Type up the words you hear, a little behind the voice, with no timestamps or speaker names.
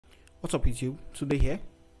What's up YouTube, Tunde here.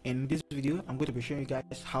 In this video I'm going to be showing you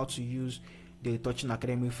guys how to use the Retouching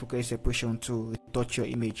Academy focus separation to retouch your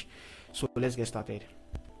image. So let's get started.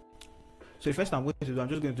 So the first thing I'm going to do, I'm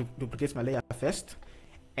just going to duplicate my layer first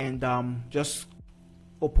and just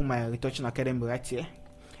open my Retouching Academy right here.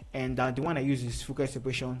 And the one I use is focus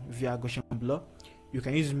separation via Gaussian Blur. You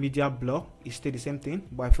can use media blur, it's still the same thing,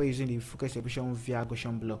 but I prefer using the focus separation via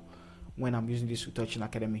Gaussian Blur when I'm using this Retouching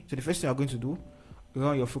Academy. So the first thing you're going to do,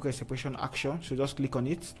 run your focus separation action. So just click on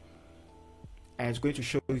it and it's going to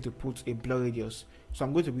show you to put a blur radius. So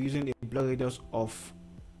I'm going to be using a blur radius of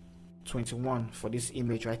 21 for this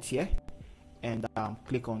image right here, and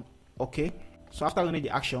click on OK. So after running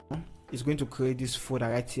the action, it's going to create this folder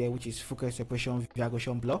right here, which is focus separation via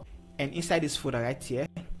Gaussian Blur. And inside this folder right here,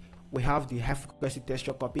 we have the high frequency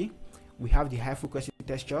texture copy, we have the high frequency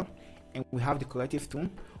texture, and we have the corrective tone,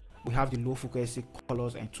 we have the low frequency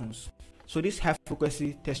colors and tones. So this high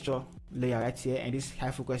frequency texture layer right here and this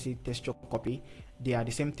high frequency texture copy, they are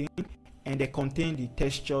the same thing and they contain the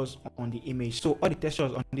textures on the image. So all the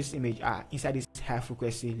textures on this image are inside this high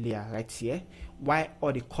frequency layer right here, while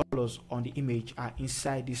all the colors on the image are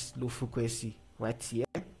inside this low frequency right here.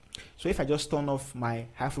 So if I just turn off my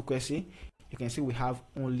high frequency, you can see we have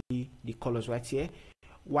only the colors right here,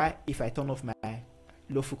 while if I turn off my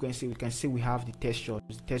low frequency, we can see we have the textures.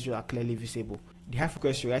 The textures are clearly visible. The high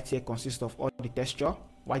frequency right here consists of all the texture,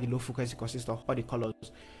 while the low frequency consists of all the colors.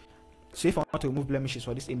 So if I want to remove blemishes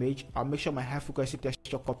for this image, I'll make sure my high frequency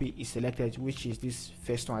texture copy is selected, which is this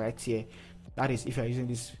first one right here. That is if you're using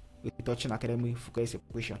this Retouching Academy focus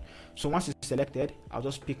separation. So once it's selected, I'll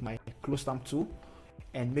just pick my close stamp tool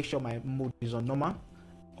and make sure my mode is on normal,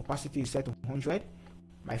 opacity is set to 100,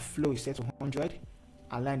 my flow is set to 100,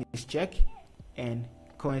 align is checked, and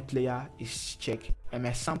current layer is checked, and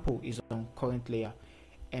my sample is on current layer.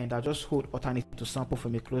 And I'll just hold alternate to sample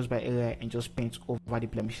from a close by area and just paint over the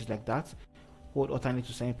blemishes like that. Hold alternate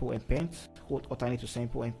to sample and paint, hold alternate to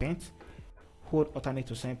sample and paint, hold alternate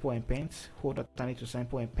to sample and paint, hold alternate to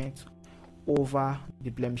sample and paint over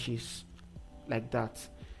the blemishes like that.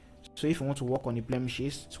 So if you want to work on the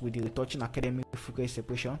blemishes with the Retouching Academy focus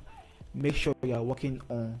separation, make sure you are working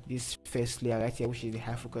on this first layer right here, which is the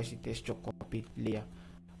high frequency texture copy layer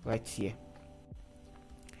right here.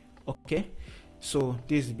 Okay, so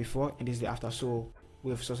this is the before and this is the after. So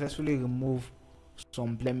we've successfully removed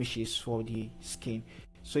some blemishes for the skin.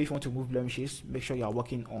 So if you want to remove blemishes, make sure you are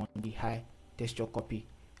working on the high texture copy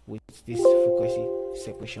with this frequency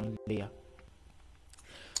separation layer.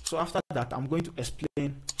 So after that, I'm going to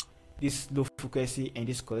explain this low frequency and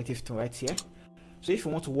this corrective tone right here. So if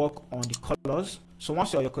you want to work on the colors, so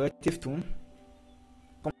once you're your corrective tone,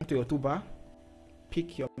 come to your toolbar,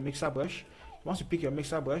 pick your mixer brush. Once you pick your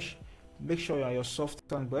mixer brush, make sure you are your soft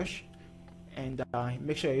tone brush, and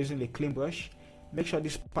make sure you're using a clean brush. Make sure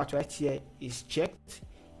this part right here is checked.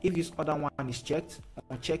 If this other one is checked,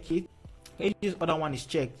 uncheck it. If this other one is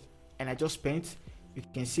checked and I just paint, you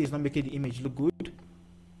can see it's not making the image look good,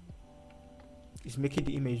 it's making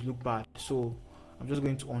the image look bad. So I'm just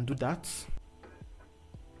going to undo that.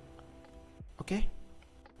 Okay,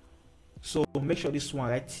 so make sure this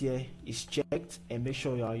one right here is checked and make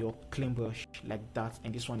sure you are your clean brush like that,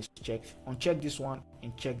 and this one is checked. Uncheck this one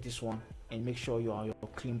and check this one and make sure you are your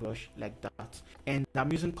clean brush like that. And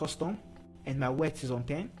I'm using custom, and my wet is on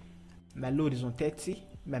 10, my load is on 30,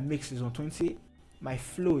 my mix is on 20, my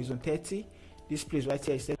flow is on 30, this place right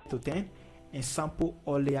here is set to 10, and sample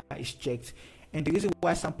all layer is checked. And the reason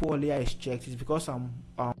why sample all layer is checked is because I'm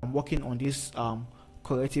working on this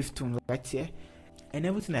corrective tone right here, and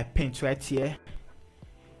everything I paint right here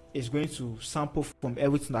is going to sample from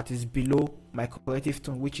everything that is below my corrective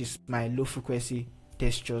tone, which is my low frequency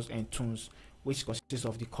textures and tones, which consists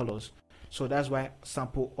of the colors. So that's why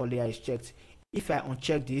sample all layer is checked. If I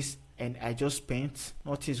uncheck this and I just paint,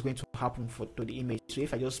 nothing is going to happen to the image. So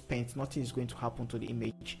if I just paint, nothing is going to happen to the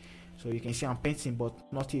image. So you can see I'm painting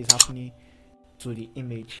but nothing is happening to the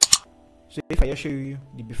image. So if I just show you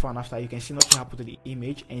the before and after, you can see nothing happened to the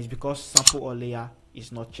image, and it's because sample all layer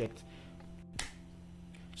is not checked.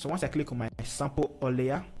 So once I click on my sample all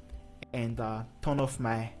layer and turn off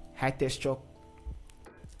my high texture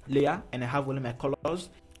layer, and I have only my colors,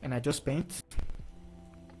 and I just paint,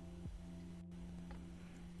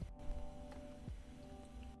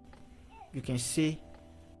 you can see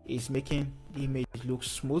it's making the image look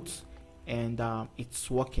smooth, and it's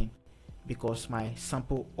working because my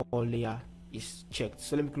sample all layer is checked.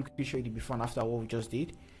 So let me quickly show you the before and after what we just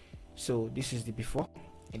did. So this is the before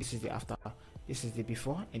and this is the after. This is the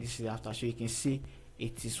before and this is the after. So you can see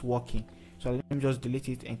it is working. So let me just delete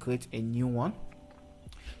it and create a new one.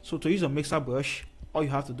 So to use a mixer brush, all you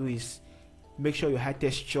have to do is make sure your high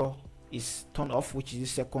texture is turned off, which is the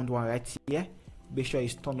second one right here. Make sure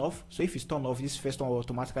it's turned off. So if it's turned off, this first one will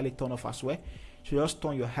automatically turn off as well. So just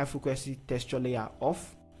turn your high frequency texture layer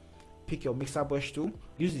off. Pick your mixer brush tool,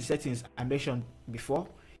 use the settings I mentioned before,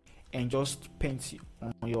 and just paint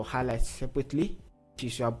on your highlights separately, which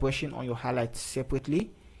is you are brushing on your highlights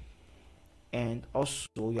separately, and also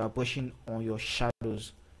you are brushing on your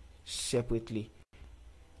shadows separately.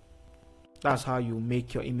 That's how you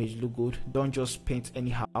make your image look good. Don't just paint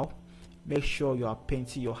anyhow. Make sure you are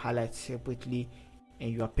painting your highlights separately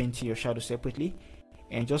and you are painting your shadows separately,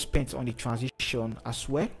 and just paint on the transition as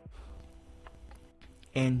well.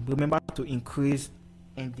 And remember to increase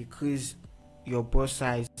and decrease your brush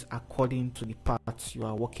size according to the parts you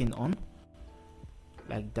are working on,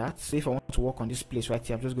 like that. So if I want to work on this place right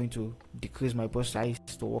here, I'm just going to decrease my brush size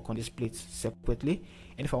to work on this plate separately,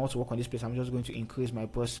 and if I want to work on this place, I'm just going to increase my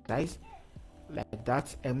brush size like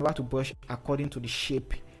that. And remember to brush according to the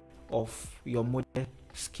shape of your model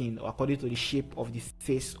skin, or according to the shape of the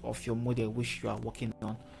face of your model which you are working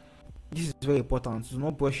on. This is very important. Do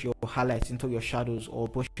not brush your highlights into your shadows, or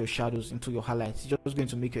brush your shadows into your highlights. It's just going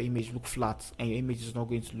to make your image look flat, and your image is not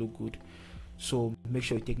going to look good. So make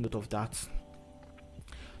sure you take note of that.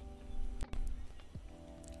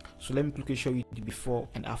 So let me quickly show you the before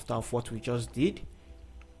and after of what we just did.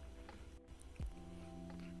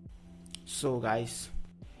 So guys,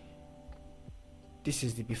 this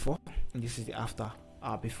is the before and this is the after.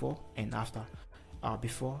 Before and after.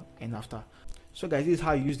 Before and after. So guys, this is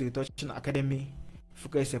how you use the Retouching Academy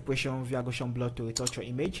focus separation via Gaussian Blur to retouch your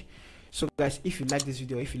image. So guys, if you like this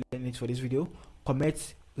video, if you learned it for this video,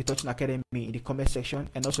 comment Retouching Academy in the comment section,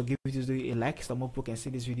 and also give this video a like so more people can see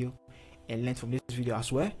this video and learn from this video as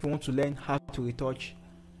well. If you want to learn how to retouch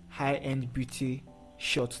high-end beauty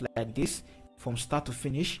shots like this from start to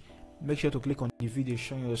finish, make sure to click on the video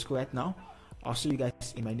showing your screen right now. I'll see you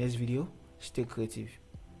guys in my next video. Stay creative.